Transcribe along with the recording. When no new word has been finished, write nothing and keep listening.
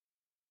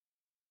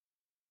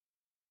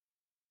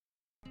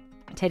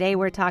Today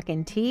we're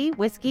talking tea,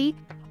 whiskey,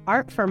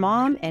 art for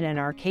mom, and an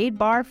arcade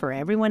bar for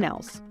everyone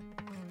else.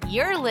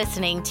 You're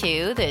listening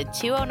to the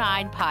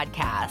 209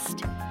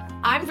 Podcast.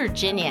 I'm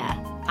Virginia.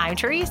 I'm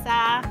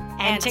Teresa.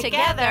 And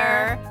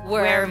together,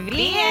 we're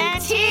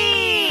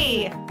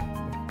VNT.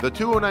 The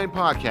 209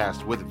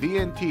 Podcast with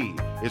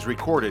VNT is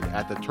recorded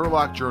at the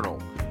Turlock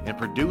Journal and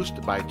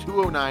produced by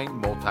 209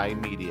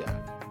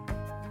 Multimedia.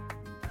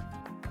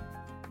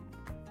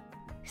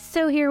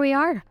 So here we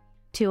are,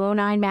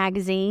 209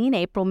 Magazine,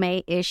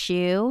 April-May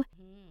issue.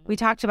 We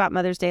talked about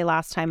Mother's Day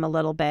last time a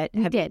little bit.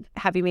 We did.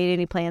 Have you made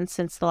any plans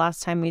since the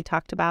last time we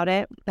talked about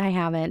it? I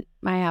haven't.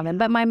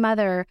 But my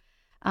mother,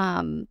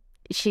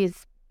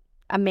 she's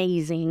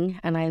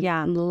amazing, and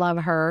I love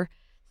her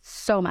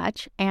so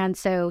much. And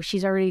so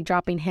she's already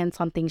dropping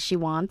hints on things she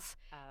wants.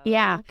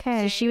 Yeah.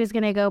 Okay. So she was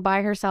going to go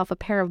buy herself a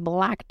pair of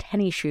black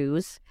tennis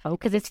shoes. Oh,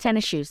 because it's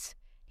tennis shoes.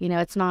 You know,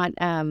 it's not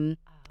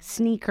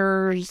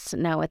sneakers.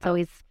 No, it's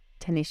always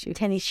tennis shoes.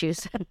 Tennis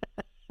shoes.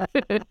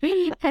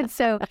 And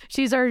so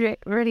she's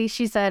already,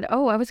 she said,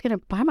 oh, I was going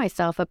to buy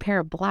myself a pair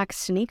of black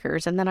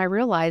sneakers. And then I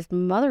realized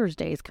Mother's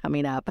Day is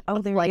coming up. Oh,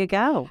 there you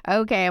go.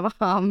 Okay,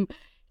 Mom,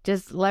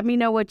 just let me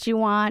know what you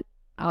want.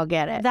 I'll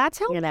get it. That's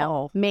helpful. You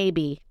know,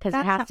 maybe, because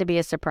it has to be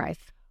a surprise.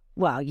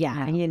 Well,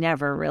 yeah, you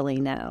never really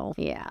know.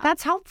 Yeah.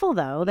 That's helpful,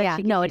 though. That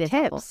it is tips.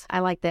 Helpful. I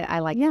like the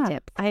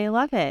tips. I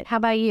love it. How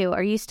about you?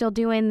 Are you still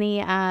doing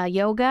the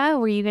yoga?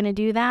 Were you going to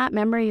do that?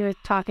 Remember you were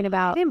talking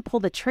about... I didn't pull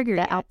the trigger.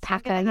 The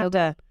alpaca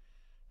yoga.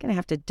 Gonna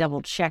have to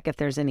double check if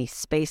there's any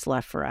space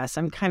left for us.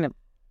 I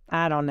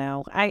don't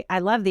know. I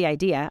love the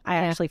idea. I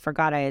actually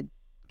forgot I had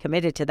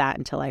committed to that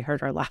until I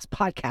heard our last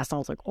podcast. I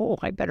was like, oh,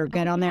 I better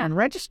get on there and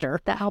register.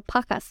 The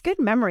alpacas. Good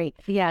memory.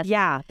 Yes.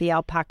 Yeah, the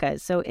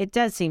alpacas. So it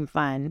does seem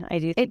fun. I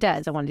do. It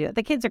does. I want to do it.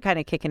 The kids are kind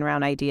of kicking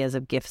around ideas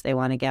of gifts they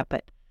want to get,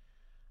 but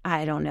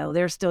I don't know.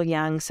 They're still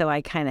young, so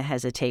I kind of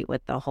hesitate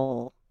with the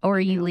whole. Or are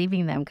you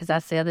leaving them? Because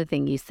that's the other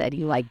thing you said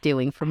you like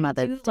doing for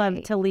Mother's Day. I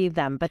love to leave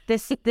them, but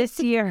this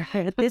year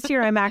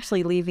I'm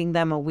actually leaving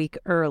them a week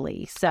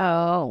early.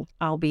 So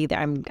I'll be there.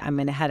 I'm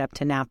going to head up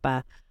to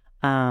Napa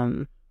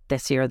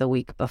this year, the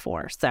week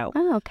before. So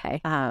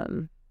okay.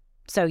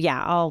 So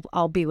yeah,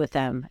 I'll be with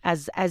them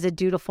as a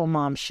dutiful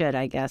mom should,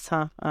 I guess,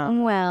 huh?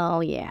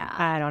 Well, yeah.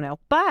 I don't know,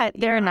 but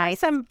there are nice,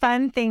 some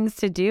fun things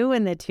to do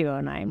in the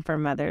 209 for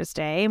Mother's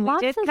Day, and we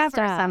did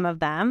cover some of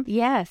them.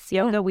 Yes,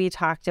 yoga we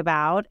talked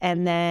about,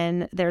 and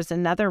then there's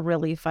another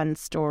really fun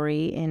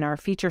story in our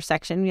feature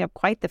section. We have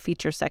quite the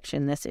feature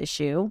section this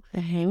issue,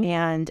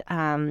 and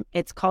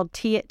it's called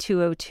Tea at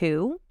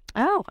 202.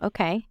 Oh,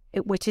 okay.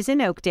 Which is in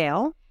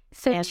Oakdale.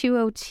 So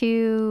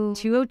 202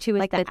 is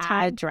like the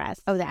address.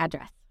 Oh, the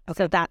address. Okay.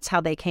 So that's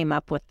how they came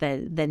up with the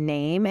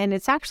name. And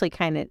it's actually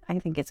I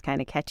think it's kind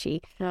of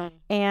catchy.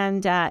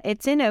 And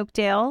it's in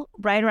Oakdale,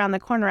 right around the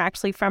corner,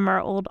 actually, from our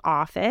old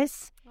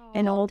office,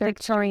 an old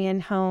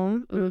Victorian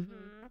home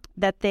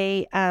that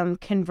they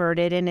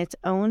converted. And it's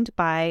owned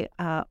by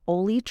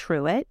Ole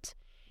Truitt.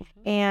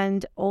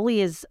 And Ole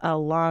is a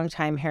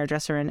longtime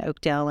hairdresser in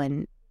Oakdale.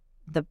 And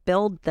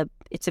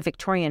it's a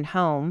Victorian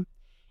home.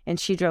 And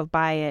she drove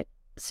by it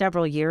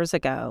several years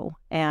ago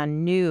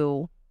and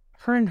knew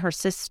her and her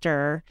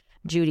sister,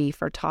 Judy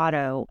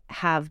Furtado,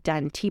 have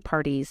done tea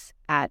parties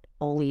at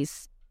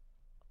Ole's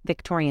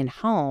Victorian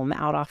home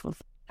out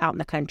in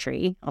the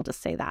country. I'll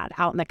just say that,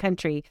 out in the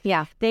country.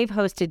 Yeah. They've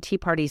hosted tea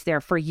parties there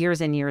for years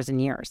and years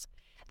and years.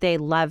 They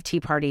love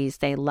tea parties.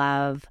 They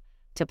love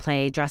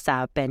to dress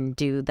up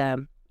and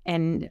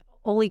and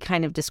Ole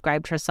kind of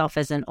described herself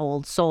as an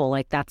old soul.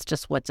 Like that's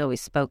just what's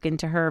always spoken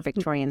to her,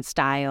 Victorian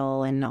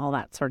style and all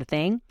that sort of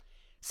thing.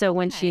 So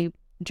when she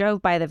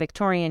drove by the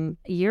Victorian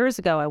years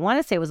ago, I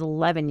want to say it was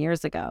 11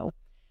 years ago,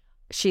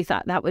 she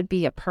thought that would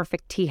be a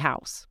perfect tea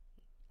house.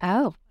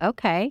 Oh,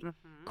 okay.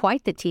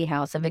 Quite the tea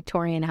house, a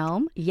Victorian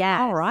home.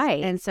 Yeah. All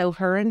right. And so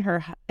her and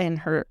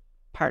her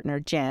partner,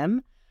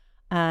 Jim,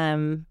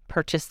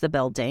 purchased the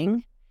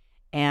building,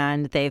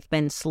 and they've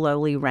been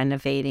slowly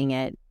renovating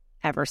it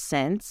ever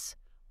since.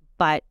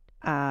 But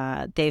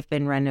they've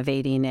been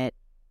renovating it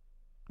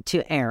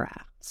to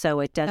era.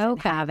 So it doesn't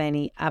have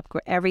any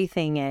upgrade.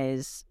 Everything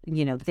is,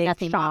 they've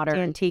shot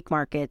antique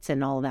markets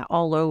and all that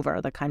all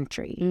over the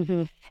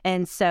country.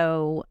 And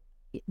so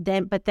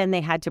then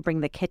they had to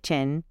bring the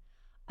kitchen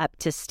up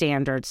to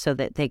standard so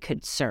that they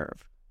could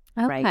serve,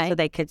 right? So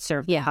they could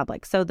serve the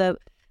public. So the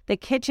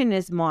kitchen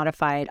is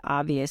modified,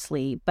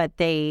 obviously, but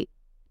they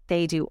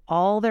do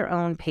all their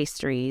own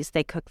pastries.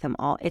 They cook them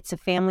all. It's a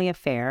family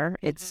affair.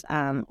 It's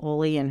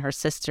Ole and her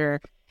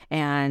sister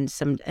and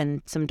some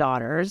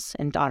daughters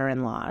and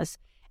daughter-in-laws.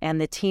 And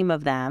the team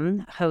of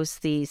them hosts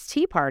these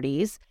tea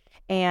parties,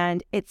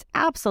 and it's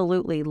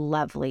absolutely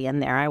lovely in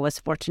there. I was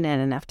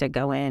fortunate enough to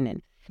go in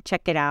and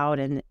check it out,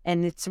 and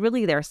it's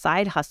really their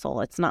side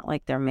hustle. It's not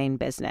like their main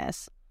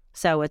business.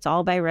 So it's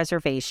all by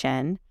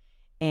reservation,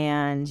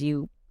 and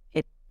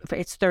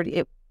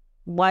it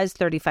was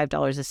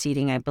 $35 a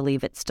seating. I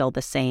believe it's still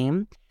the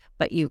same,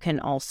 but you can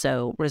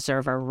also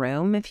reserve a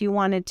room if you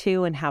wanted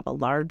to and have a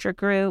larger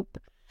group.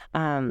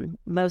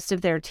 Most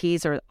of their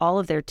teas, or all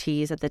of their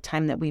teas at the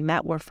time that we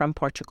met, were from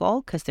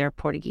Portugal because they're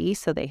Portuguese.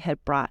 So they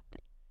had brought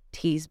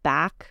teas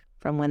back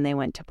from when they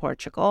went to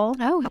Portugal.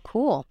 Oh,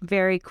 cool.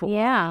 Very cool.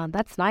 Yeah,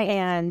 that's nice.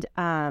 And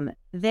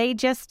they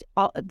just,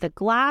 the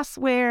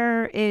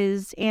glassware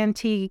is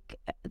antique,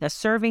 the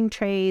serving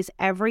trays,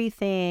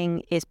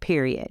 everything is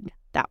period.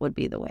 That would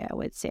be the way I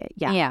would say it.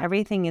 Yeah.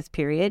 Everything is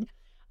period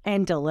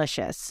and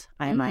delicious,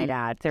 I might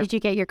add. Did you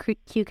get your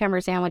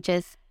cucumber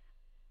sandwiches?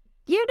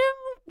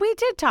 We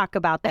did talk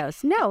about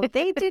those. No,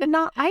 they did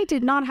not. I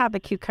did not have a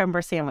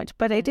cucumber sandwich,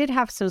 but I did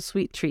have some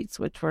sweet treats,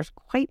 which were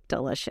quite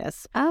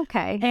delicious.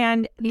 Okay.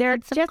 And they're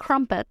just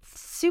crumpets.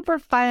 Super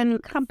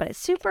fun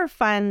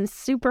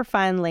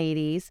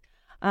ladies.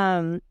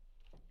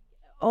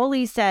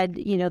 Oli said,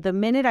 the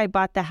minute I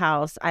bought the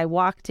house, I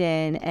walked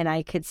in and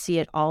I could see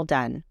it all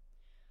done.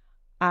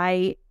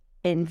 I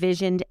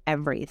envisioned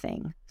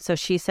everything. So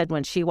she said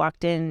when she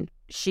walked in,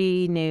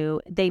 she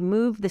knew they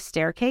moved the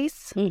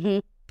staircase. Mm-hmm.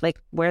 Like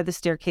where the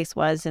staircase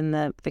was in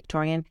the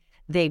Victorian,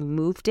 they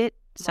moved it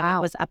so it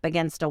was up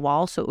against a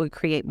wall so it would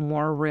create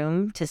more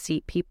room to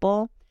seat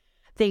people.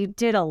 They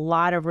did a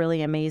lot of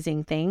really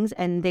amazing things,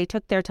 and they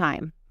took their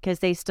time because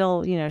they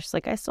still, she's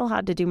like, I still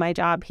had to do my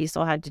job. He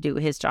still had to do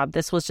his job.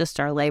 This was just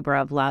our labor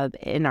of love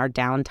in our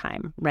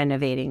downtime,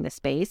 renovating the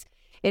space.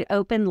 It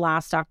opened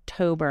last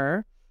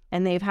October,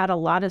 and they've had a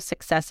lot of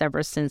success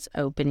ever since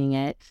opening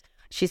it.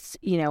 She's,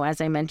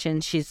 as I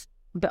mentioned, she's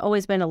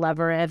always been a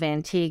lover of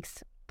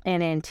antiques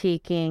and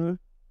antiquing,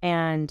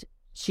 and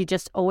she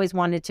just always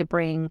wanted to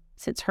bring,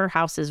 since her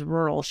house is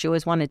rural, she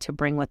always wanted to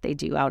bring what they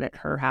do out at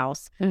her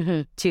house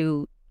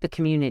to the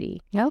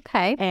community.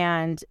 Okay.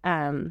 And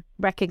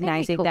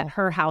recognizing that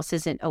her house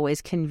isn't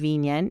always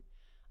convenient.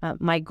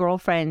 My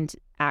girlfriend's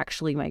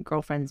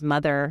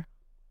mother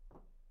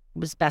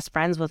was best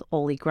friends with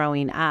Oli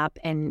growing up,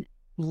 and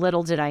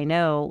little did I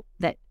know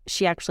that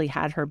she actually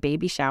had her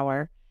baby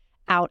shower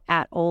out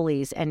at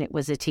Oli's, and it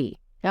was a tea.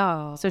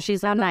 Oh, so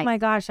she's like, nice. Oh my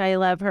gosh, I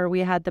love her.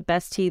 We had the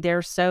best tea.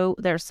 They're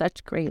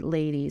such great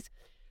ladies.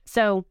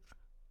 So,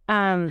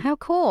 how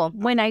cool.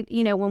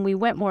 When we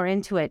went more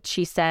into it,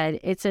 she said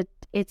it's a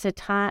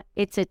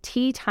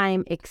tea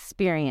time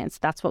experience.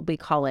 That's what we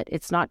call it.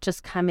 It's not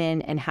just come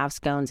in and have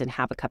scones and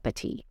have a cup of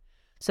tea.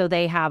 So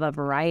they have a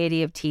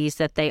variety of teas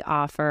that they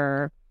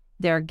offer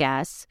their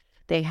guests.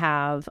 They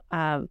have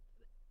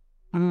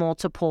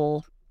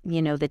multiple,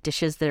 the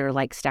dishes that are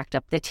like stacked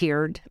up, the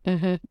tiered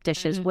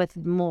dishes with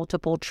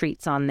multiple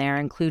treats on there,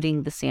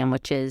 including the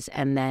sandwiches.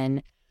 And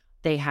then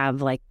they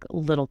have like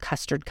little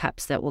custard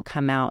cups that will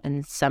come out,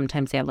 and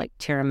sometimes they have like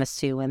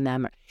tiramisu in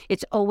them.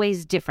 It's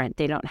always different.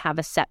 They don't have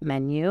a set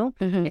menu.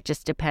 It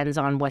just depends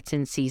on what's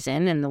in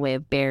season and the way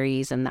of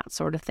berries and that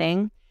sort of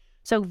thing.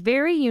 So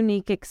very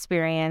unique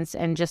experience,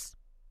 and just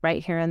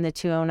right here in the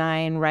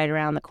 209, right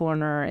around the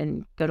corner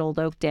in good old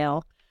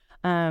Oakdale.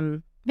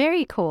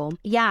 Very cool.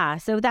 Yeah.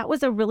 So that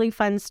was a really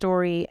fun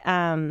story.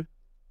 And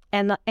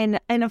a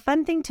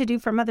fun thing to do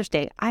for Mother's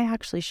Day. I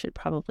actually should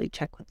probably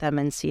check with them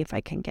and see if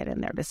I can get in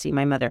there to see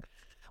my mother.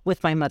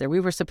 We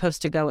were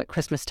supposed to go at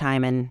Christmas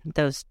time, and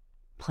those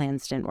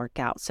plans didn't work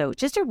out. So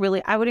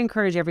I would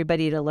encourage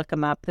everybody to look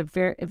them up. They're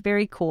very,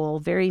 very cool,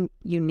 very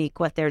unique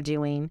what they're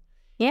doing.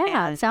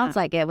 Yeah, it sounds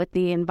like it with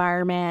the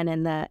environment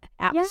and the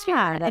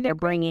atmosphere that they're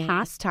bringing.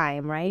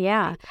 Pastime, right?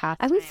 Yeah. I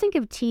always think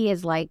of tea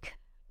as like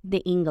the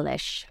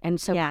English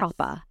and so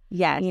proper.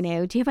 Yes. Do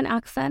you have an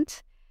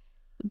accent?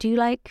 Do you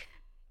like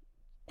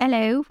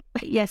hello?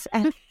 Yes.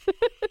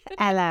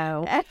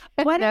 Hello.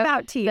 What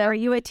about tea? Are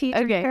you a tea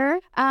drinker?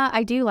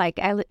 I do like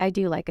a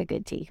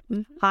good tea.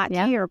 Hot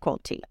tea or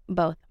cold tea?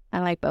 Both. I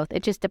like both.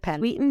 It just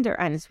depends. Sweetened or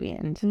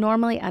unsweetened?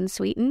 Normally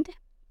unsweetened.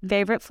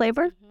 Favorite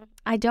flavor?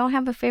 I don't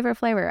have a favorite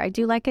flavor. I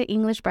do like an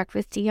English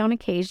breakfast tea on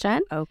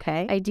occasion.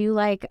 Okay. I do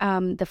like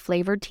the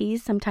flavored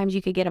teas. Sometimes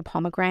you could get a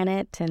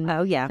pomegranate, and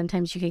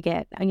sometimes you could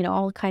get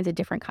all kinds of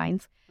different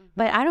kinds.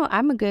 But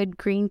I'm a good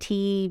green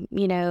tea.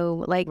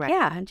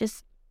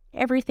 Just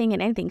everything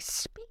and anything.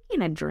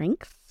 Speaking of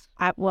drinks,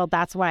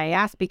 that's why I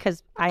asked,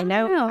 because I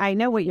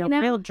know what your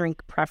real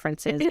drink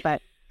preference is,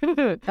 but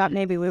thought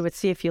maybe we would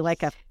see if you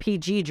like a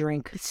PG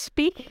drink.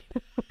 Speaking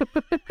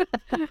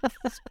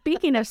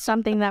of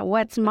something that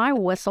wets my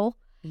whistle.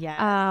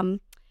 Yeah.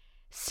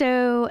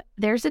 So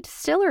there's a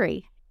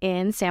distillery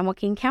in San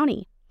Joaquin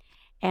County,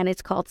 and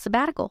it's called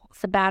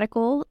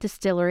Sabbatical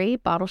Distillery,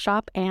 Bottle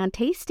Shop, and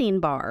Tasting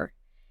Bar.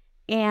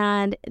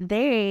 And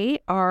they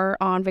are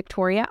on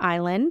Victoria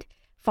Island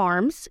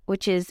Farms,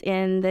 which is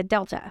in the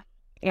Delta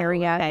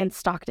area in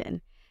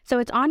Stockton. So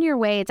it's on your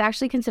way. It's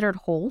actually considered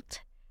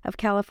Holt of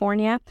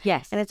California.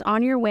 Yes. And it's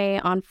on your way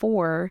on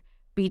 4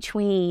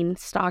 between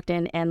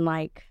Stockton and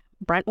like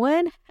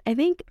Brentwood, I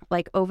think,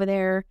 like over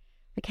there,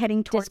 like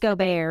heading towards Disco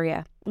Bay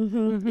area.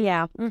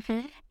 Yeah.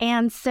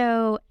 And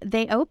so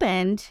they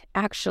opened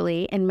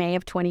actually in May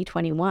of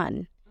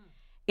 2021.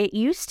 It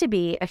used to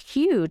be a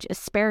huge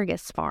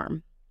asparagus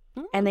farm,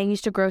 and they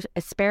used to grow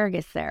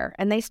asparagus there.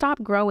 And they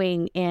stopped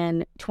growing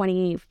in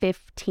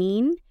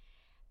 2015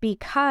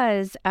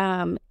 because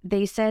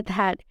they said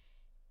that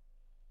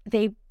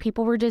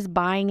people were just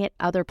buying it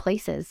other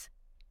places.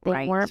 They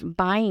Right. weren't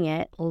buying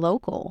it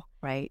local.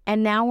 Right.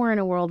 And now we're in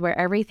a world where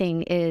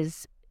everything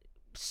is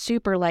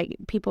super like,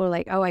 people are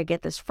like, oh, I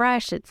get this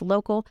fresh. It's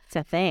local. It's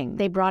a thing.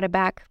 They brought it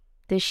back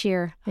this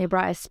year. They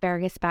brought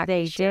asparagus back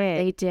They this year.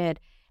 did. They did.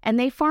 And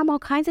they farm all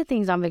kinds of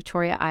things on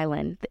Victoria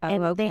Island. Oh,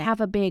 And they okay.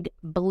 have a big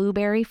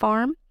blueberry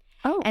farm.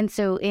 Oh. And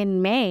so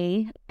in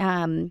May,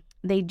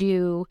 they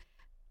do,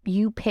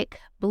 you pick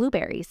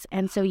blueberries.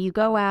 And so you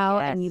go out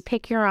and you yes.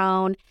 pick your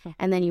own,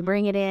 and then you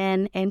bring it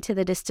into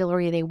the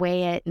distillery. They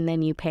weigh it, and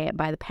then you pay it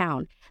by the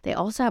pound. They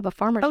also have a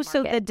farmer's market.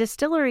 So the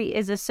distillery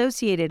is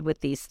associated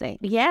with these things.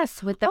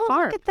 Yes, with the Oh,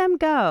 farm. look at them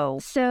go.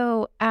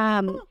 So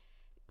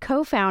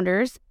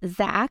co-founders,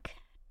 Jack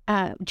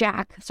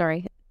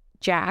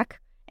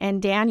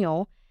and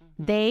Daniel,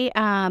 they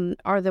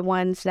are the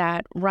ones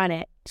that run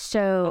it.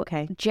 So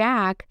Okay.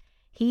 Jack,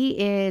 he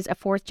is a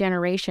fourth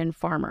generation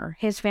farmer.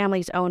 His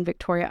family's owned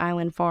Victoria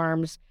Island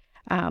farms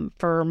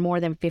for more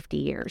than 50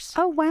 years.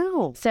 Oh,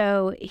 wow.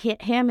 So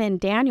him and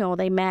Daniel,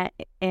 they met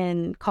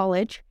in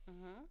college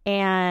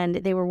and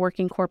they were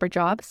working corporate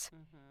jobs,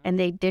 and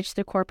they ditched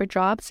the corporate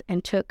jobs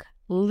and took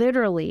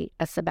literally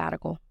a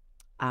sabbatical.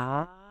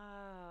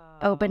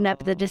 Opened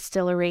up the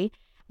distillery.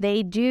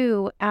 They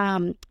do,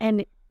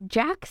 and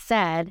Jack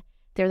said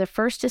they're the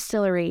first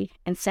distillery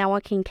in San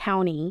Joaquin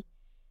County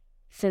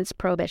since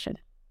Prohibition.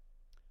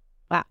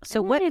 Wow. So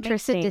Isn't what that makes a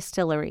interesting?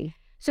 distillery?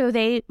 So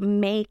they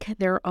make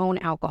their own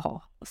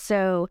alcohol.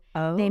 So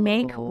Oh. they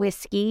make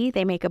whiskey.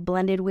 They make a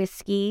blended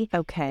whiskey.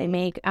 Okay. They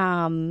make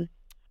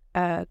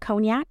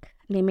cognac.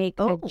 They make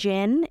a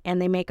gin,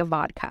 and they make a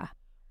vodka.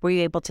 Were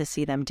you able to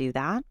see them do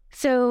that?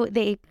 So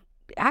they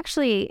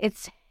actually,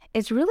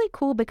 it's really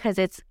cool because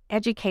it's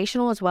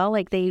educational as well.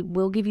 Like they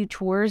will give you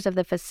tours of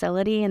the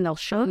facility, and they'll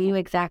show you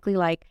exactly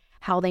like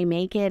how they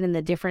make it and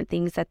the different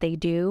things that they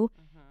do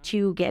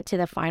to get to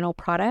the final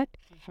product.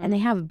 And they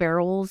have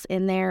barrels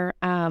in there,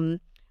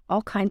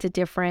 all kinds of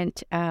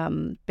different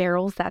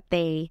barrels that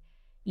they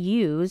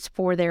use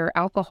for their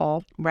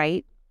alcohol.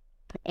 Right.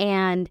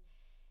 And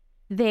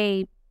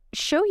they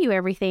show you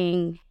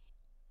everything.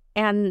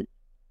 And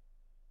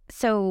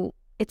so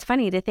it's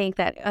funny to think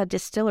that a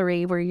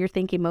distillery where you're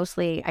thinking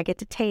mostly I get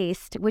to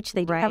taste, which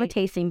they do have a Right.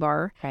 tasting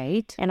bar.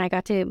 Right. And I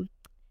got to,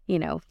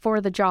 for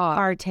the job.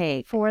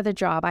 Partake. For the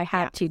job, I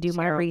had to do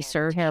my Terrible,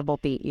 research. Terrible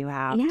beat you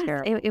have. Yes,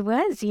 Terrible. it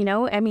was,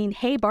 I mean,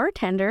 hey,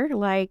 bartender,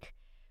 like,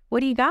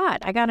 what do you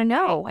got? I got to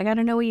know. I got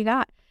to know what you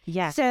got.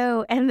 Yes.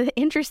 So, and the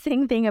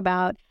interesting thing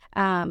about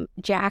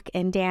Jack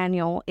and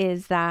Daniel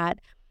is that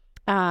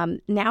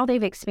now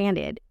they've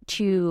expanded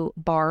to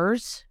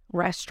bars,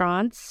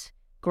 restaurants,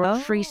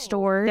 grocery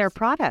stores. Their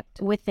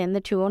product. Within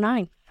the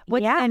 209.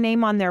 What's the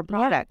name on their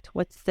product?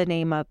 What's the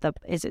name of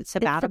is it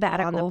sabbatical on the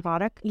Sabbatical.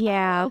 product?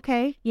 Yeah. Oh,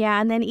 okay.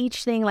 Yeah. And then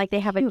each thing, like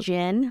they have a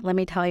gin. Let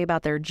me tell you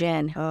about their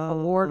gin.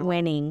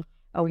 Award-winning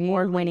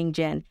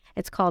gin.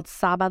 It's called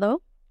Sábado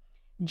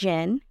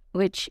Gin,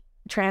 which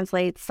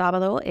translates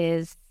Sábado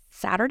is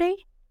Saturday,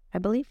 I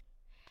believe.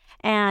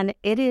 And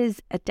it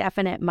is a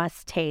definite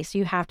must taste.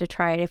 You have to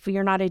try it. If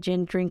you're not a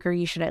gin drinker,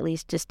 you should at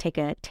least just take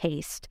a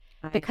taste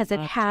because it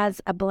has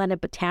a blend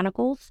of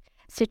botanicals,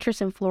 citrus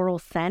and floral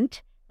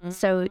scent.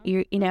 So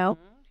you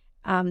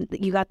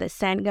got the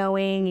scent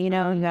going, you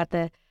got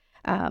the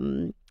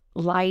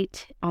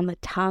light on the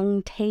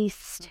tongue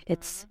taste.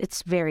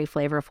 It's very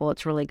flavorful.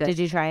 It's really good. Did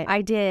you try it?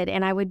 I did,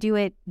 and I would do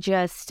it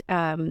just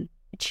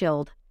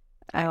chilled.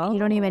 You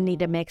don't even need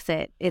to mix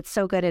it. It's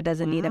so good it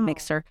doesn't need a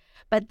mixer.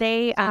 But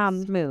they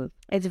smooth.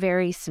 It's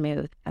very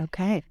smooth.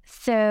 Okay.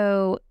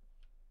 So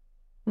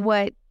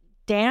what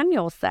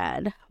Daniel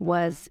said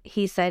was,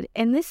 he said,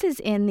 and this is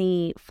in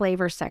the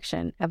flavor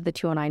section of the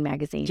 209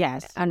 magazine.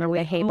 Yes. Under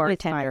the Hey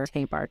Bartender.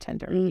 Hey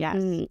Bartender. Mhm.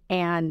 Yes.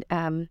 And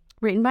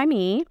written by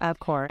me. Of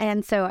course.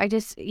 And so I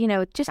just,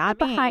 just Not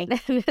the behind,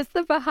 just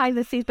the behind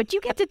the scenes, but you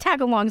get to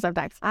tag along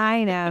sometimes.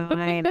 I know.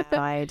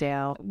 I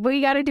do.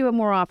 We got to do it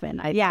more often.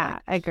 Yeah.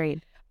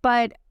 Agreed.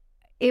 But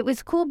it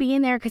was cool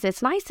being there because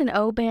it's nice and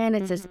open.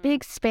 It's this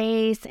big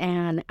space,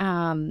 and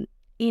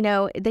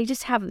they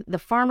just have the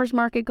farmers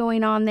market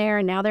going on there.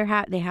 And now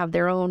they have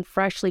their own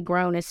freshly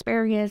grown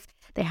asparagus.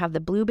 They have the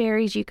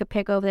blueberries you could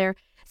pick over there.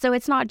 So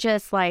it's not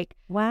just like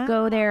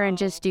go there and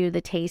just do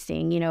the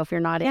tasting. If you're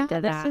not into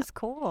that. This is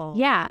cool.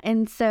 Yeah,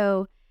 and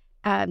so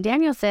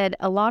Daniel said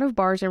a lot of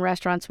bars and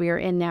restaurants we are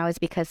in now is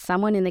because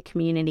someone in the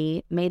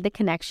community made the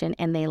connection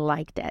and they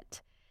liked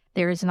it.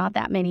 There is not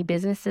that many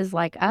businesses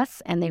like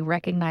us, and they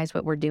recognize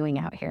what we're doing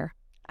out here.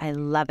 I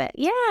love it.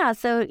 Yeah,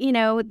 so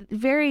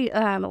very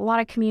a lot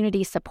of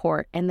community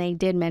support, and they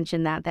did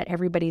mention that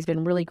everybody's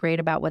been really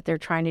great about what they're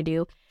trying to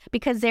do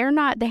because they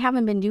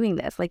haven't been doing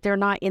this, like they're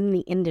not in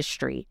the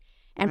industry,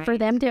 and for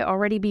them to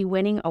already be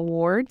winning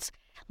awards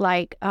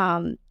like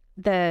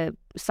the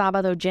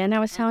Sábado Gin I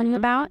was telling you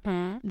about,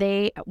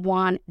 they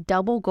won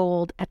double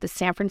gold at the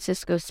San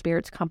Francisco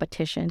Spirits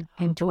Competition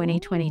in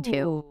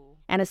 2022.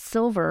 And a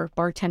silver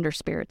bartender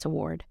spirits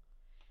award.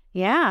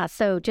 Yeah,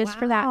 so just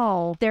for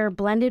that, their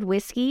blended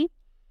whiskey,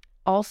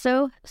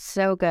 also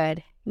so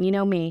good. You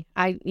know me.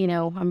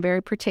 I'm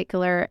very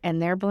particular,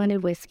 and their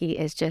blended whiskey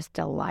is just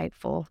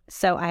delightful.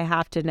 So I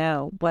have to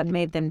know, what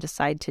made them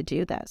decide to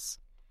do this?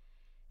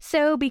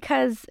 So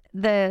because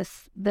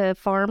the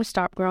farm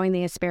stopped growing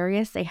the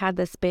asparagus, they had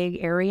this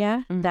big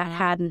area that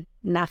had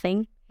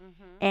nothing.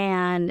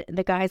 And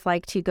the guys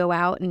like to go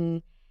out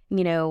and,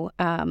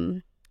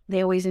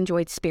 they always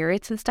enjoyed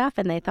spirits and stuff.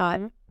 And they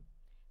thought,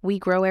 we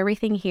grow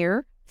everything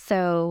here.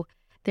 So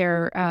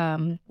their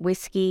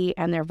whiskey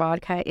and their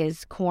vodka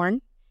is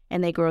corn,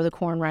 and they grow the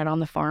corn right on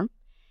the farm.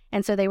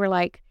 And so they were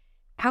like,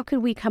 how could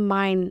we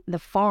combine the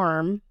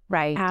farm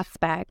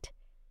aspect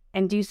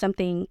and do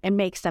something and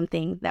make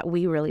something that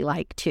we really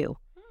like too?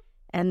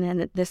 And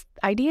then this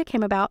idea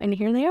came about, and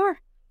here they are.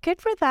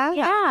 Good for them.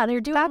 Yeah,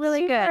 they're doing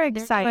really good.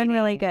 Exciting. They're doing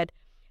really good.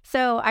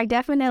 So I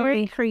definitely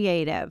very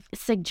creative.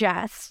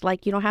 Suggest,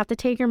 you don't have to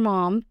take your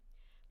mom,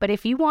 but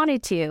if you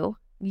wanted to,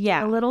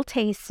 a little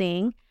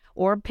tasting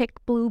or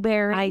pick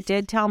blueberries. I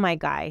did tell my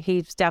guy.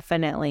 He's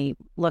definitely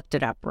looked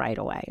it up right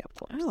away, of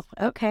course.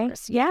 Oh, okay.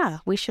 Yeah,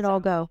 we should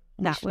all go.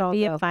 That would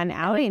be a fun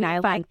outing. I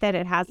like that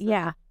it has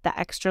the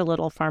extra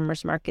little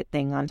farmer's market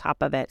thing on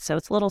top of it. So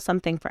it's a little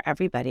something for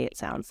everybody, it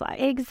sounds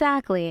like.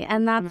 Exactly.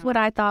 And that's what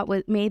I thought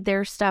made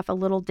their stuff a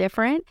little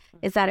different,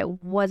 is that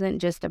it wasn't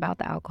just about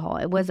the alcohol.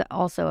 It was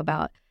also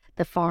about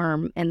the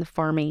farm and the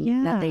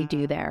farming that they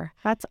do there.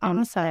 That's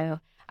awesome. So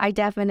I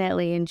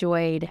definitely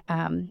enjoyed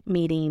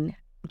meeting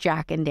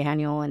Jack and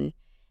Daniel,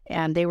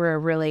 and they were a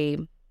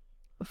really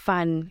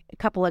fun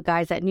couple of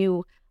guys that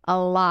knew a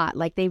lot.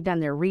 They've done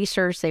their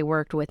research. They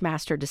worked with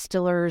master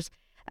distillers,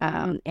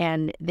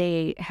 and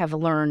they have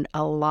learned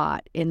a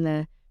lot in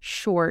the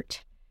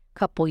short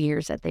couple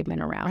years that they've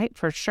been around. Right,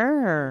 for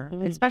sure.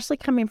 Especially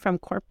coming from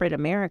corporate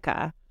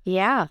America.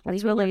 Yeah,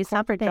 that's really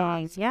something.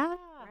 Yeah,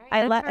 right.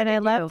 I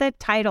love the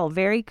title.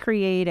 Very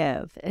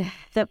creative.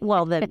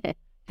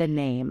 The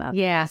name of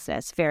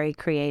this, very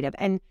creative.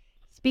 And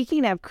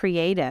speaking of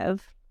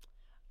creative,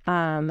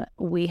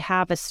 we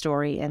have a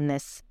story in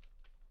this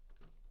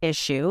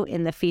issue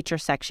in the feature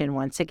section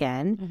once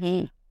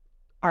again.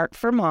 Art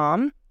for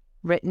Mom,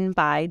 written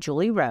by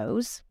Julie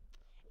Rose.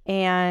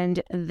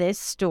 And this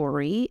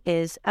story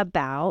is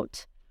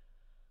about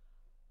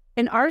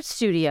an art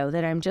studio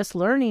that I'm just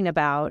learning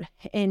about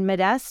in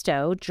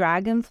Modesto,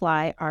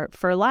 Dragonfly Art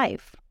for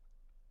Life.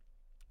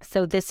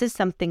 So this is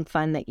something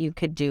fun that you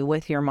could do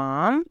with your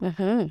mom.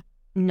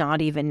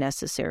 Not even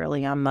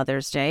necessarily on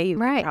Mother's Day. You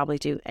could probably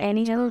do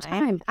any other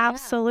time.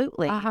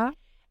 Absolutely.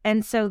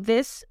 And so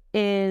this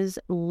is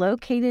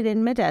located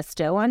in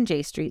Modesto on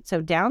J Street,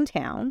 so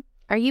downtown.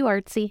 Are you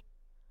artsy?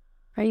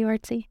 Do you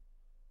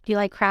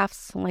like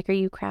crafts? Are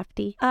you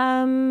crafty?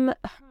 I'm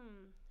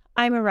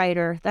a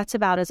writer. That's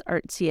about as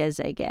artsy as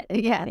I get.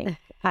 Yeah.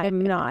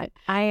 I'm not.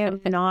 I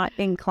am not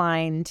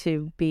inclined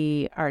to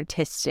be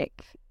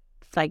artistic.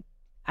 It's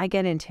I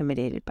get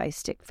intimidated by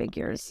stick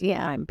figures.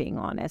 Yeah, I'm being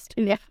honest.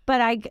 Yeah,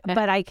 but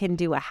I can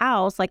do a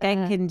house. I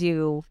can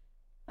do,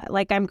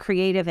 I'm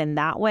creative in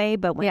that way.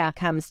 But when it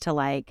comes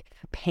to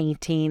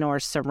painting or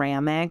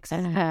ceramics,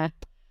 I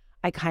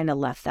kind of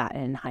left that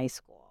in high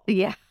school.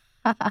 Yeah,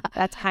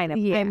 that's kind of.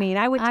 I mean,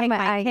 I would take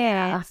my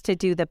kids to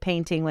do the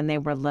painting when they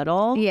were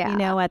little.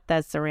 Yeah, at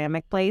the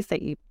ceramic place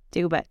that you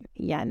do. But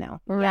no,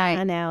 right?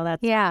 I know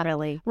that's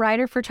really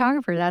writer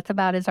photographer. That's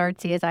about as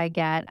artsy as I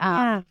get.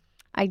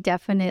 I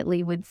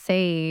definitely would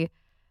say,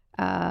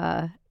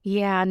 on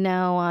the,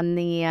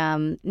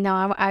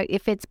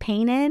 if it's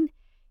painted,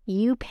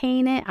 you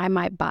paint it, I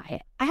might buy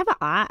it. I have an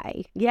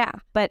eye. Yeah.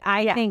 But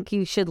I think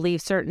you should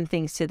leave certain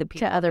things to the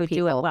people other who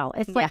people. do it well.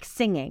 It's like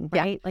singing,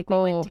 right? We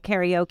went to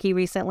karaoke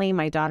recently.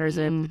 My daughter's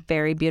a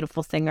very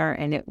beautiful singer,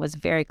 and it was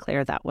very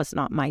clear that was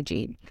not my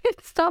gene.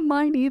 It's not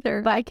mine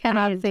either. But I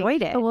cannot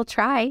enjoyed it. But we'll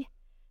try.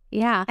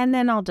 Yeah. And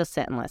then I'll just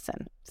sit and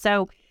listen.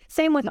 So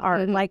same with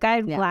art.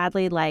 I'd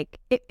gladly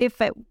if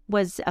it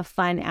was a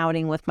fun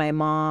outing with my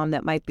mom,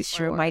 that might be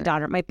or my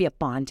daughter, it might be a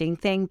bonding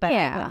thing, but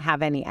I don't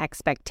have any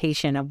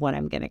expectation of what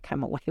I'm going to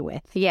come away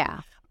with.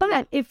 Yeah.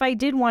 But if I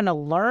did want to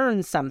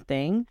learn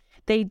something,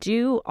 they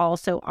do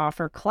also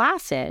offer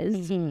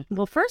classes.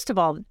 Well, first of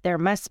all, there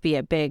must be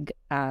a big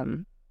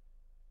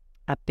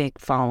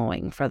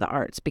following for the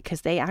arts,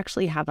 because they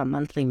actually have a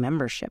monthly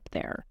membership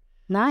there.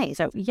 Nice.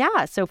 So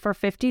so for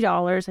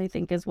 $50, I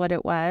think is what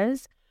it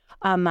was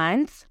a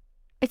month.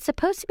 It's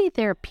supposed to be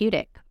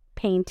therapeutic,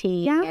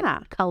 painting,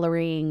 and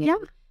coloring,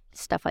 and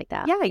stuff like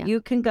that. Yeah, you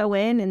can go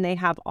in and they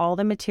have all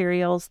the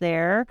materials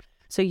there.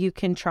 So you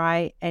can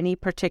try any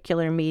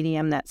particular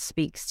medium that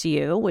speaks to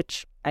you,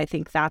 which I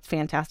think that's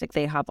fantastic.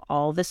 They have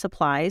all the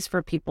supplies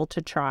for people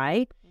to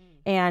try.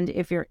 And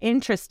if you're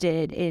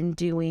interested in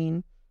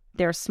doing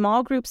their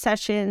small group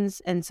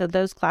sessions, and so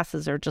those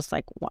classes are just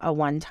like a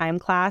one-time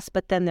class,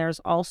 but then there's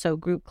also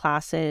group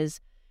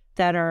classes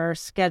that are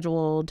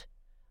scheduled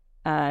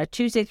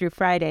Tuesday through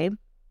Friday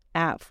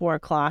at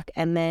 4:00,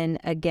 and then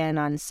again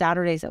on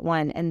Saturdays at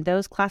 1:00. And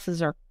those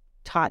classes are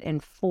taught in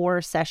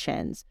 4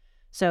 sessions.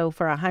 So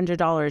for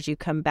 $100, you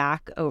come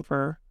back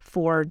over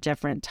 4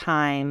 different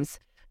times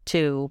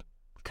to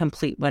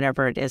complete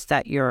whatever it is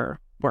that you're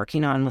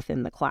working on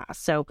within the class.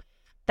 So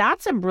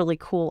that's a really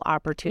cool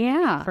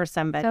opportunity for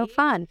somebody. So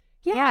fun.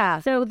 Yeah.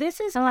 So this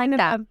is kind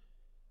of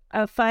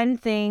a fun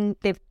thing.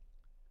 They've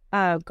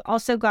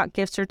also got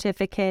gift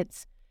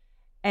certificates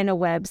and a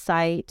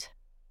website.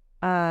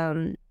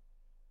 And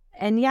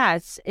yeah,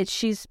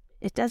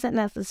 it doesn't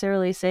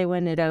necessarily say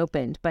when it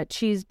opened, but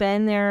she's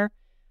been there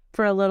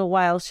for a little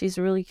while. She's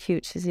really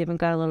cute. She's even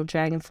got a little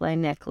dragonfly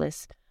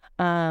necklace.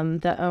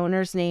 The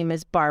owner's name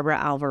is Barbara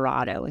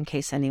Alvarado, in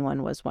case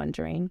anyone was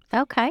wondering.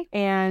 Okay.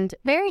 And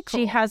very cool.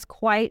 She has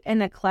quite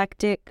an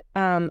eclectic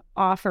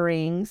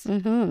offerings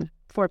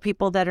for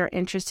people that are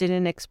interested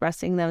in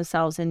expressing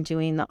themselves and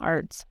doing the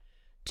arts.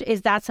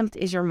 Is that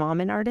something? Is your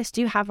mom an artist?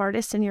 Do you have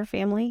artists in your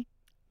family?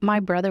 My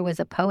brother was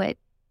a poet.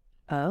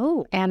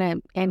 Oh,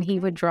 and he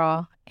would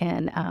draw,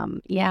 and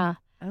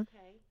Okay.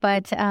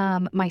 But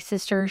my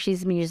sister,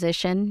 she's a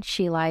musician.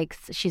 She's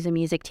a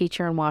music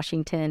teacher in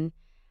Washington.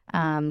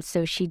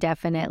 So she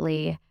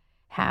definitely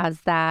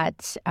has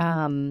that.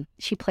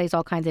 She plays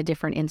all kinds of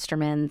different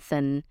instruments,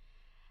 and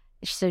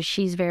so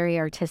she's very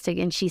artistic,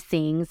 and she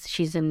sings.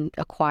 She's in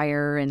a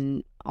choir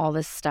and all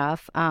this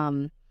stuff.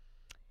 I'm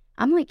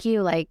like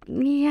you,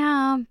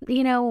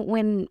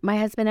 when my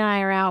husband and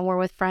I are out, we're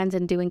with friends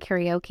and doing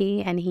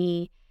karaoke, and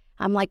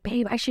I'm like,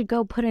 babe, I should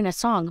go put in a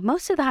song.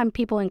 Most of the time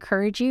people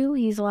encourage you.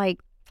 He's like,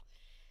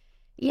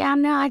 yeah,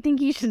 no, I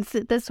think you should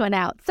sit this one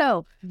out.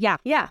 So yeah.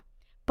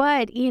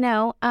 But,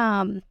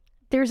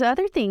 there's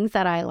other things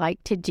that I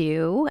like to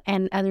do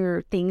and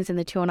other things in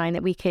the 209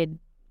 that we could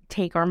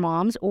take our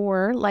moms,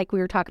 or like we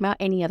were talking about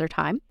any other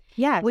time.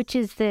 Yes. Which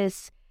is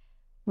this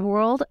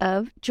World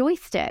of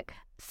Joystick.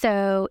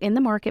 So in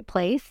the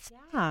Marketplace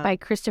by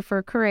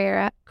Christopher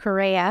Correa.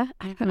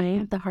 I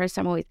have the hardest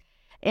time always.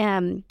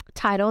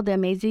 Titled The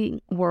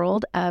Amazing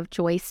World of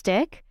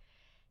Joystick.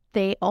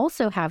 They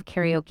also have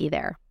karaoke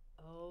there.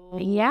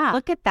 Yeah.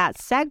 Look at that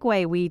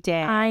segue we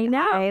did. I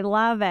know. I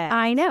love it.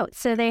 I know.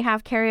 So they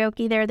have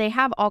karaoke there. They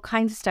have all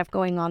kinds of stuff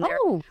going on there.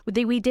 Oh.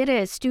 We did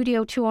a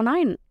Studio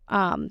 209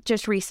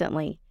 just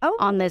recently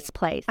on this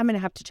place. I'm going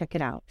to have to check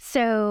it out.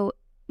 So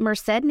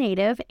Merced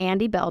native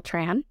Andy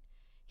Beltran,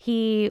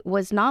 he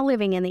was not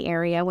living in the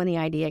area when the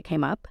idea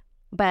came up,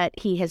 but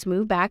he has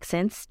moved back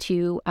since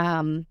to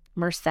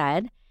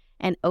Merced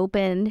and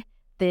opened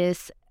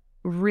this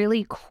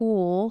really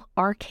cool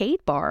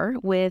arcade bar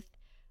with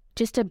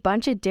just a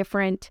bunch of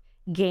different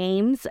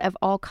games of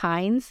all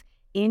kinds,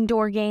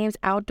 indoor games,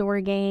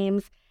 outdoor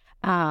games,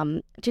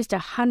 just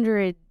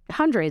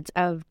hundreds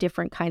of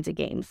different kinds of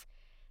games.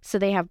 So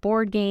they have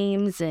board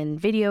games and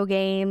video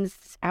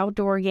games,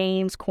 outdoor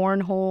games,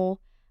 cornhole.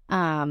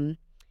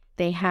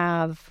 They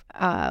have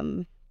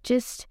and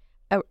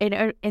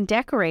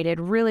decorated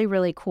really,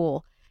 really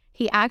cool.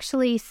 He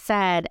actually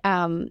said,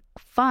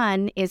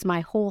 fun is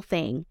my whole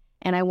thing,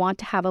 and I want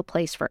to have a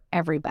place for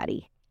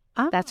everybody.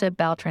 That's what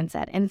Beltran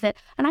said. And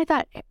I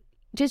thought,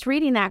 just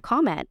reading that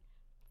comment,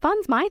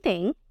 fun's my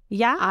thing.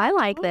 Yeah. I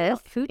like this.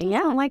 Who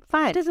doesn't like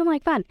fun? Who doesn't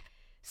like fun?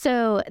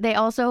 So they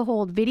also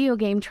hold video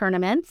game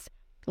tournaments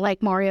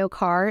like Mario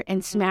Kart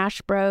and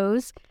Smash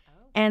Bros.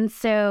 And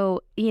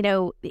so,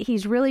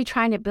 he's really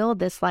trying to build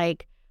this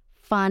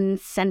fun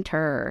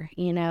center,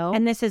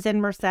 And this is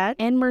in Merced?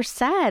 In Merced.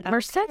 Okay.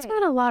 Merced's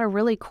got a lot of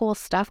really cool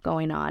stuff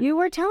going on. You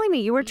were telling me,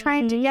 you were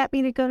trying to get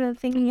me to go to the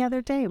thing the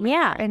other day.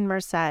 Yeah. In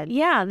Merced.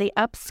 Yeah, the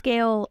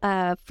upscale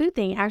food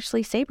thing.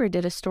 Actually, Sabre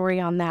did a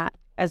story on that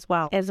as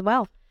well.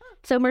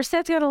 So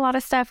Merced's got a lot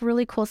of stuff,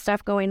 really cool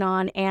stuff going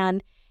on.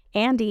 And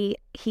Andy,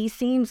 he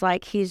seems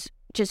like he's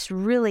just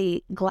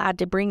really glad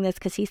to bring this,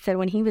 because he said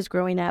when he was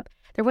growing up,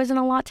 there wasn't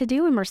a lot to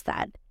do in Merced.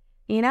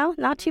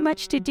 Not too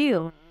much to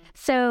do.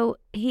 So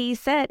he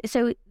said,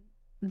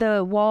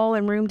 the wall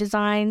and room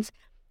designs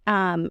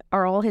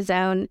are all his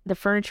own. The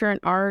furniture and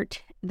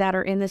art that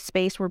are in this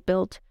space were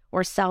built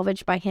or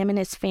salvaged by him and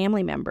his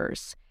family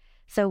members.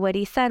 So what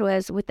he said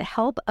was, with the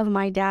help of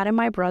my dad and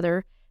my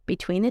brother,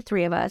 between the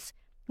three of us,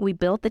 we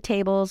built the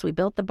tables, we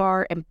built the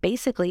bar, and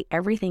basically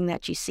everything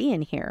that you see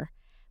in here.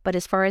 But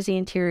as far as the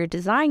interior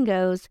design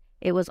goes,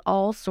 it was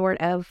all sort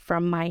of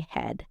from my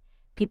head.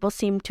 People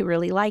seemed to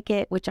really like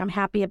it, which I'm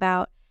happy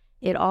about.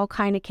 It all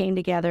kind of came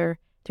together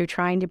through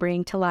trying to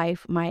bring to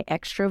life my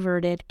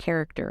extroverted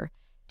character,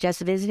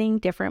 just visiting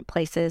different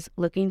places,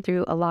 looking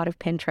through a lot of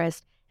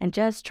Pinterest, and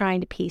just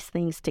trying to piece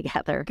things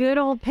together. Good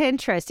old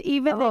Pinterest.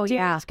 Even the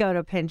dudes go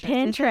to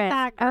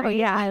Pinterest. Oh,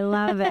 yeah. I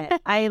love it.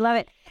 I love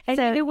it. And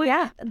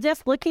so,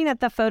 just looking at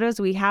the photos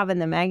we have in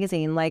the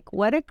magazine,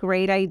 what a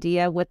great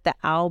idea with the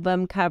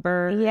album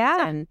cover.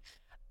 Yeah.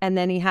 And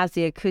then he has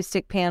the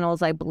acoustic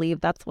panels. I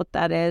believe that's what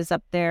that is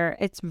up there.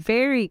 It's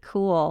very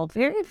cool.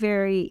 Very,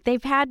 very.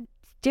 They've had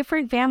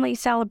different family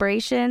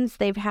celebrations.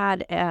 They've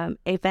had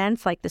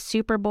events like the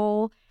Super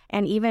Bowl.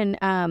 And even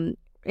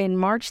in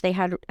March, they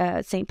had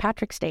a St.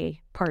 Patrick's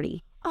Day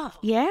party. Oh,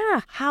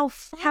 yeah. How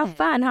fun. How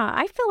fun, huh?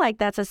 I feel like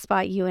that's a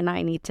spot you and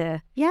I need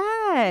to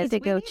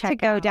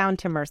go down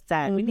to Merced.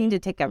 Mm-hmm. We need to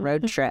take a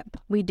road trip.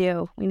 We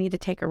do. We need to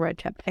take a road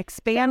trip.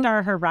 Expand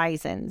our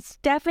horizons.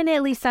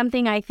 Definitely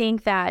something I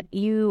think that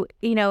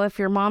if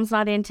your mom's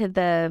not into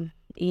the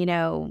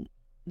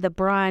the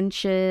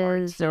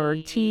brunches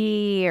or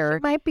tea, or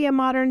she might be a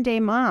modern day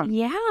mom.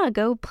 Yeah,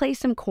 go play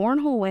some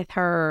cornhole with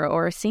her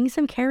or sing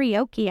some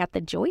karaoke at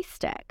the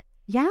Joystick.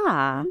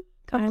 Yeah,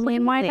 completely. I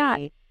mean, why not?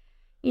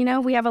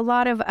 We have a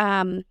lot of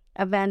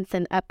events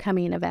and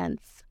upcoming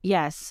events.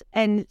 Yes.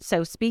 And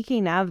so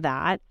speaking of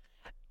that,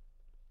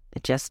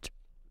 just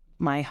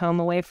my home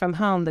away from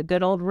home, the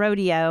good old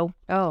rodeo.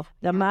 Oh,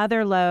 the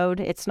Mother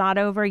Lode. It's not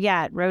over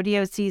yet.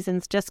 Rodeo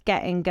season's just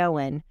getting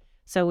going.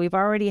 So we've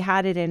already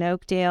had it in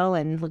Oakdale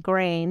and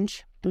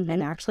LaGrange,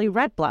 and actually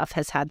Red Bluff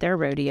has had their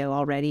rodeo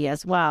already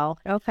as well.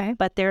 Okay.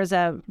 But there's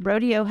a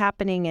rodeo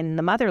happening in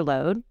the Mother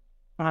Lode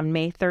on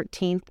May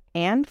 13th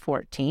and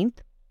 14th.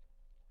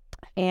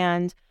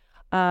 And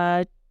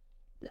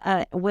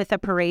with a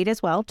parade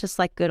as well, just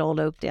like good old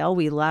Oakdale.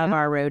 We love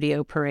our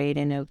rodeo parade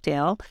in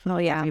Oakdale. Oh,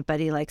 yeah.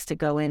 Everybody likes to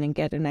go in and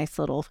get a nice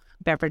little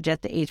beverage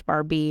at the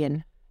H-Bar-B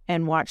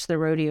and watch the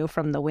rodeo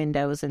from the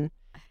windows and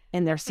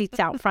in their seats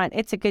out front.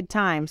 It's a good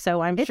time. So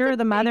I'm sure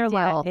the Mother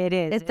Lode, it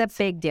is. It's a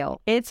big deal.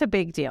 It's a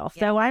big deal. Yeah.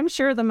 So I'm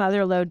sure the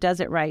Mother Lode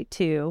does it right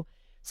too.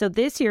 So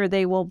this year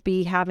they will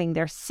be having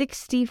their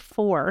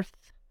 64th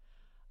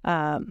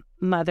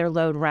Mother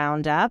Lode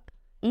Roundup.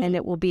 And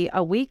it will be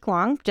a week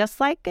long, just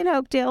like in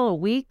Oakdale, a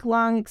week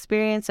long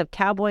experience of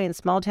cowboy and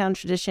small town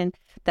tradition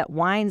that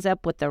winds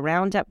up with the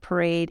Roundup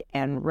Parade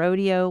and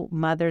Rodeo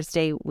Mother's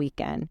Day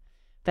weekend.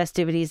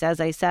 Festivities, as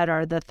I said,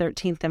 are the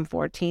 13th and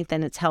 14th,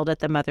 and it's held at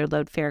the Mother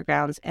Lode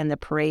Fairgrounds, and the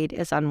parade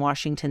is on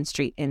Washington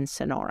Street in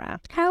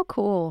Sonora. How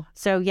cool.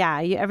 So,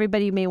 yeah,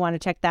 everybody may want to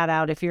check that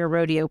out if you're a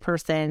rodeo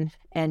person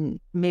and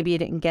maybe you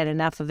didn't get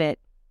enough of it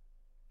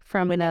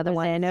from another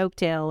one in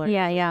Oakdale or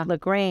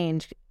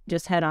LaGrange.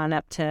 Just head on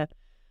up to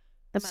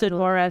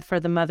Sonora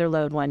for the Mother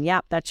Lode one.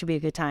 Yep, that should be a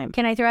good time.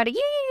 Can I throw out a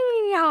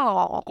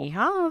yeehaw?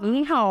 Yeehaw.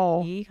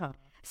 Yeehaw. Yeehaw.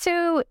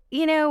 So,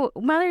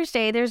 Mother's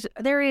Day,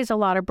 there is a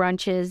lot of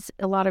brunches.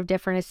 A lot of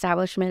different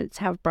establishments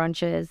have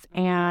brunches.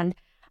 And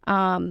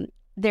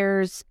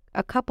there's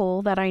a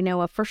couple that I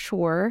know of for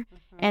sure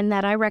and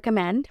that I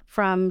recommend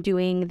from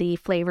doing the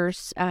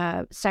flavors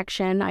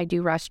section. I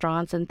do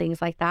restaurants and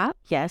things like that.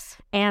 Yes.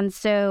 And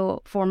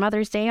so for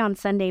Mother's Day on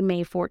Sunday,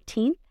 May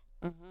 14th,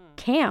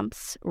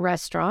 Camp's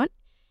Restaurant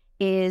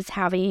is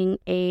having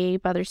a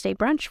Mother's Day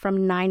brunch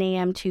from 9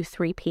 a.m. to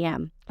 3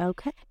 p.m.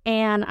 Okay.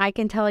 And I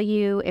can tell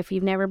you, if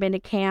you've never been to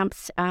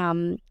Camp's,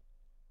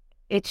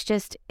 it's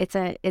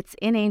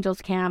in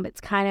Angels Camp.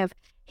 It's kind of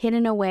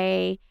hidden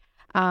away.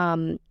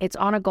 It's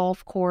on a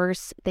golf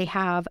course. They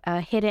have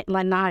but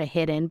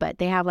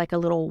they have like a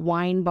little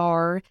wine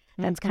bar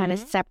that's kind of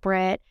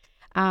separate.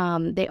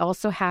 They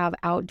also have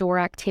outdoor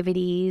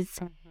activities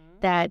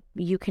that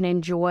you can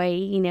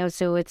enjoy,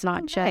 so it's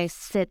not just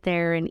sit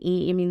there and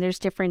eat. I mean, there's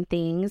different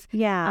things.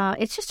 Yeah.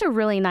 It's just a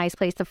really nice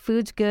place. The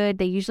food's good.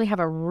 They usually have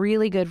a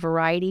really good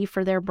variety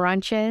for their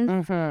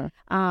brunches.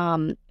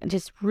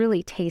 Just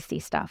really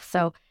tasty stuff.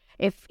 So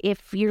if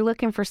you're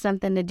looking for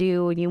something to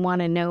do and you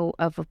want to know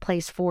of a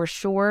place for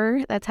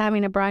sure that's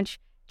having a brunch,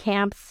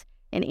 Camp's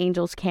and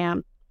Angels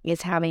Camp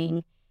is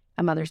having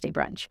a Mother's Day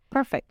brunch.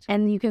 Perfect.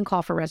 And you can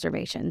call for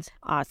reservations.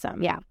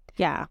 Awesome. Yeah.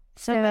 Yeah.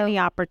 So many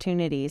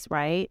opportunities,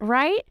 right?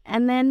 Right.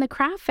 And then the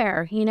craft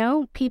fair,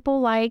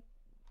 people like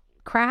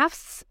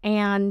crafts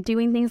and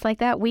doing things like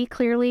that. We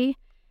clearly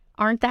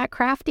aren't that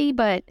crafty,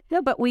 but...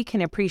 No, but we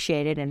can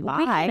appreciate it and buy.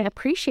 We can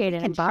appreciate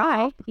it and buy.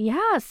 Shop.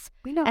 Yes.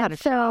 We know how to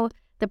shop.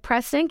 The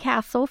Preston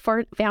Castle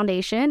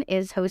Foundation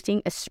is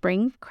hosting a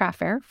spring craft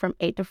fair from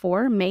 8 to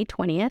 4, May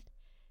 20th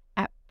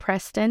at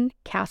Preston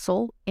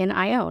Castle in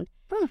Ione.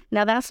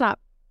 Now, that's not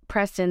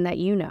Preston that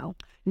you know.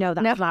 No,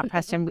 that's not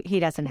Preston. He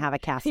doesn't have a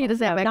castle. He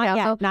doesn't have a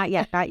castle? Not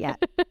yet.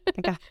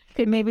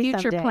 Could maybe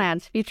future someday.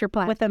 Future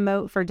plans. With a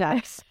moat for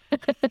ducks.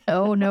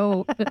 Oh,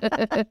 no.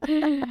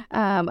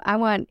 I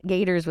want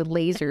gators with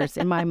lasers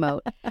in my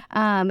moat.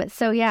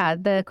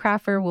 The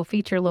craft fair will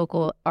feature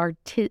local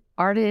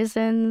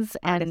artisans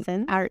and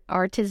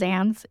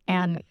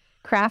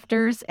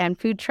crafters, and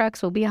food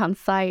trucks will be on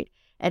site.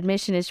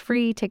 Admission is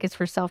free. Tickets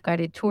for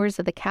self-guided tours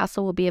of the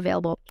castle will be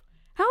available.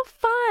 How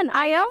fun.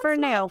 I never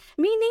knew.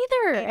 Me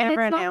neither. And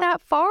it's not that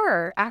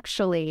far,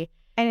 actually.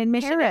 And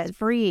admission is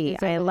free.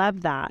 I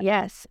love that.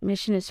 Yes,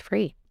 admission is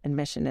free.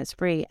 Admission is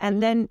free.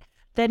 And then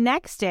the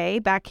next day,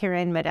 back here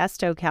in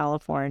Modesto,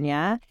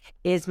 California,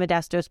 is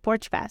Modesto's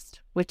Porch Fest,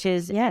 which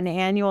is an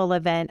annual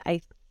event.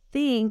 I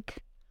think,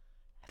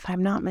 if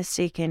I'm not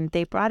mistaken,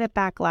 they brought it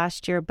back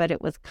last year, but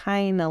it was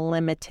kind of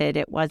limited.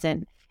 It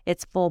wasn't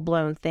its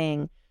full-blown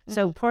thing.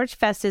 So Porch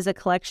Fest is a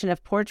collection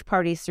of porch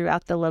parties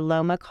throughout the La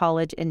Loma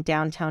College and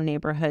downtown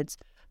neighborhoods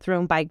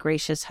thrown by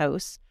gracious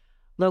hosts.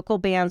 Local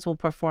bands will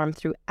perform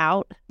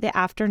throughout the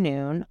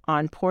afternoon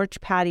on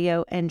porch,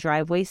 patio, and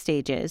driveway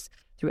stages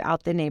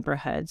throughout the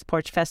neighborhoods.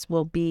 Porch Fest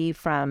will be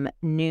from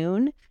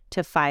noon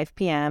to 5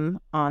 p.m.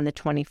 on the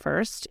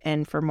 21st.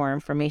 And for more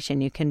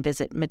information, you can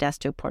visit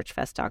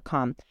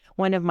modestoporchfest.com.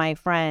 one of my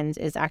friends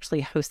is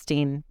actually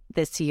hosting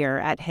this year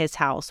at his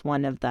house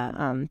one of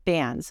the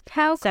bands.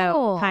 How so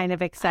cool. Kind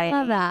of exciting. I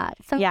love that.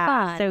 So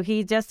fun. So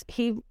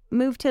he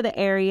moved to the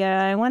area,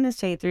 I want to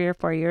say 3 or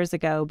 4 years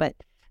ago, but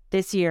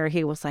this year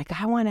he was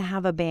like, I want to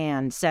have a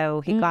band.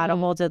 So he got a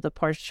hold of the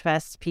Porch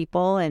Fest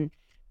people, and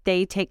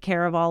they take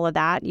care of all of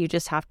that. You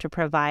just have to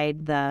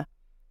provide the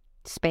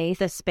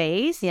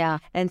space. Yeah.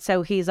 And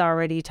so he's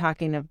already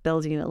talking of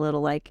building a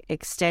little like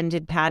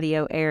extended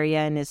patio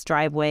area in his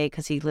driveway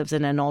because he lives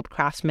in an old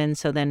Craftsman.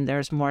 So then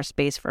there's more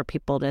space for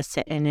people to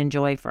sit and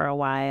enjoy for a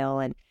while.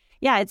 And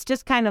yeah, it's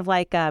just kind of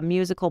like a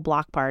musical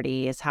block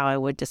party is how I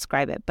would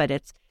describe it. But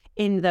it's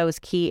in those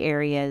key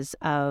areas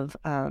of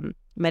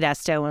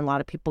Modesto, and a lot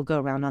of people go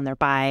around on their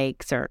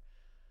bikes or,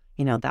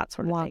 you know, that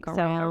sort of walk thing.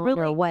 around So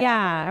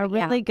a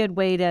really yeah. good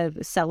way to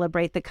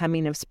celebrate the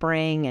coming of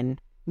spring and,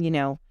 you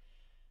know,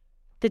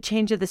 the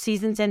change of the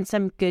seasons and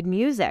some good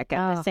music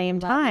at the same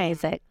time.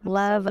 Music.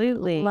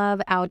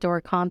 Love outdoor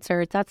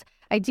concerts.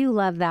 I do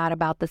love that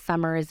about the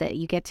summer is that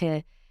you get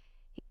to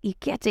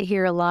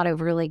hear a lot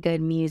of really good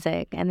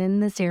music. And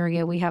in this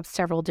area, we have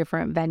several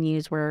different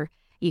venues where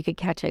you could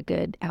catch a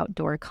good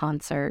outdoor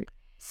concert.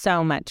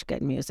 So much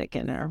good music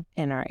in our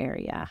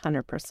area,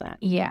 100%.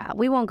 Yeah,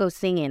 we won't go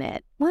singing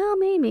it. Well,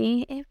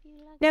 maybe if you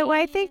like. No,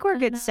 I think we're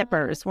good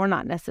sippers. We're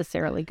not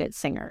necessarily good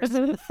singers.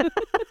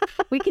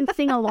 We can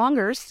sing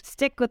alongers.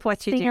 Stick with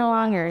what you do.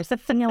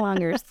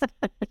 Sing-alongers.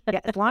 Yeah,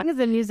 as long as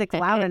the music's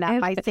loud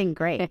enough, I sing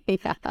great.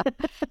 Yeah.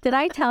 Did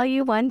I tell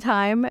you one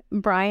time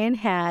Brian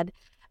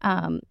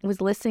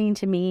was listening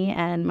to me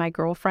and my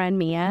girlfriend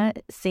Mia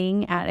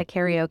sing at a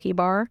karaoke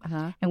bar,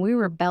 and we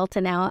were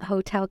belting out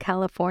Hotel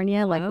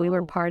California like we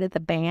were part of the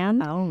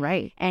band. Oh,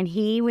 right. And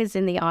he was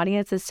in the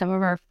audience as some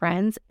of our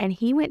friends, and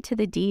he went to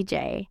the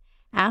DJ,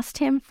 asked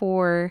him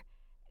for,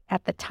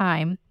 at the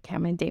time,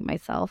 I'm going to date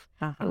myself,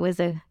 it was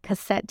a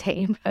cassette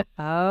tape.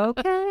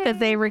 Okay. Because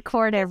they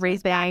record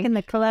everything. Back in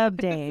the club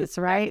days,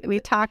 right? We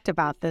talked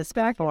about this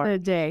before. The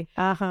day.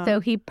 So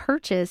he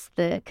purchased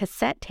the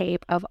cassette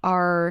tape of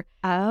our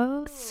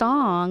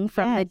song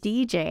from the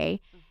DJ.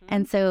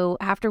 And so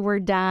after we're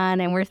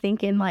done and we're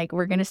thinking like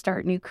we're going to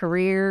start new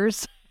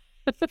careers.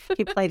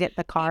 He played it in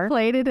the car? He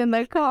played it in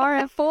the car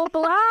at full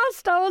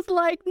blast. I was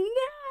like,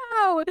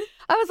 no.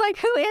 I was like,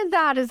 who is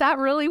that? Is that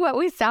really what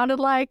we sounded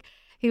like?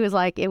 He was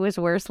like, it was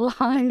worse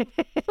live.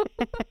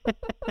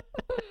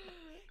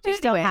 Do you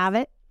still have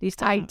it?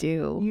 I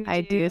do.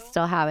 I do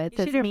still have it.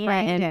 You should have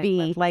framed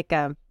it with like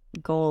a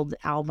gold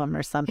album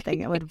or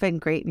something. It would have been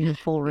great in your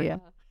full room. Yeah.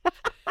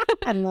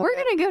 We're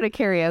going to go to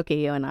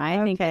karaoke, you and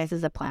I. I think this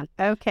is a plan.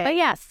 Okay. But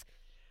yes.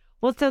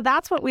 Well, so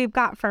that's what we've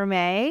got for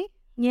May.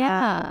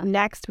 Yeah.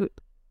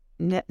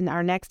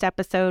 Our next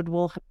episode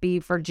will be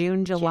for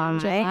June,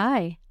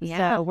 July.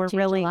 Yeah. So we're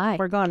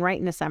going right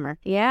into summer.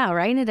 Yeah,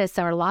 right into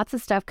summer. Lots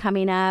of stuff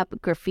coming up.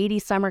 Graffiti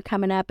summer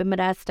coming up in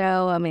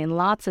Modesto. I mean,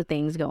 lots of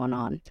things going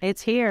on.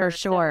 It's here. For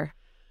sure. So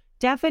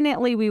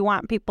definitely, we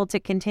want people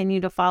to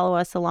continue to follow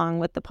us along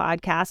with the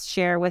podcast.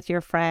 Share with your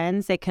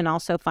friends. They can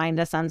also find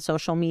us on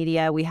social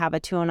media. We have a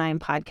 209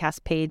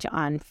 podcast page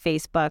on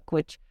Facebook,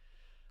 which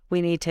we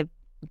need to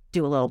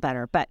do a little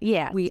better. But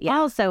we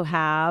also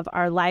have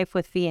our Life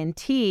with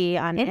VNT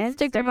on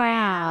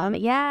Instagram.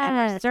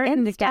 Yeah,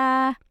 starting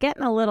to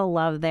getting a little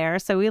love there.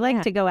 So we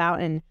like to go out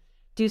and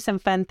do some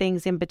fun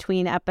things in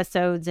between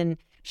episodes and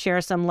share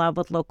some love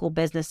with local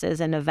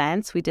businesses and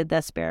events. We did the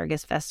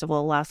Asparagus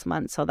Festival last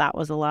month, so that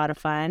was a lot of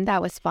fun.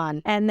 That was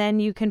fun. And then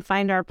you can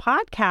find our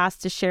podcast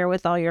to share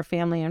with all your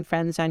family and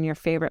friends on your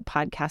favorite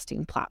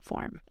podcasting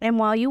platform. And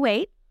while you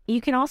wait,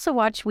 you can also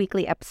watch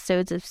weekly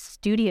episodes of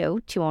Studio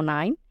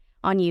 209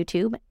 on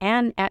YouTube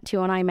and at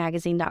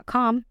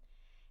 209magazine.com.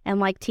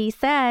 And like T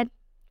said,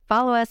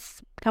 follow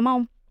us. Come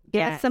on.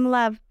 Give us some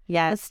love.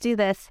 Yes. Let's do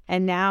this.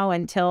 And now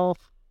until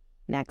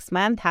next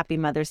month, happy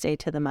Mother's Day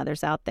to the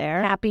mothers out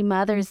there. Happy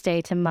Mother's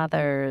Day to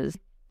mothers.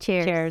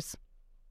 Cheers. Cheers.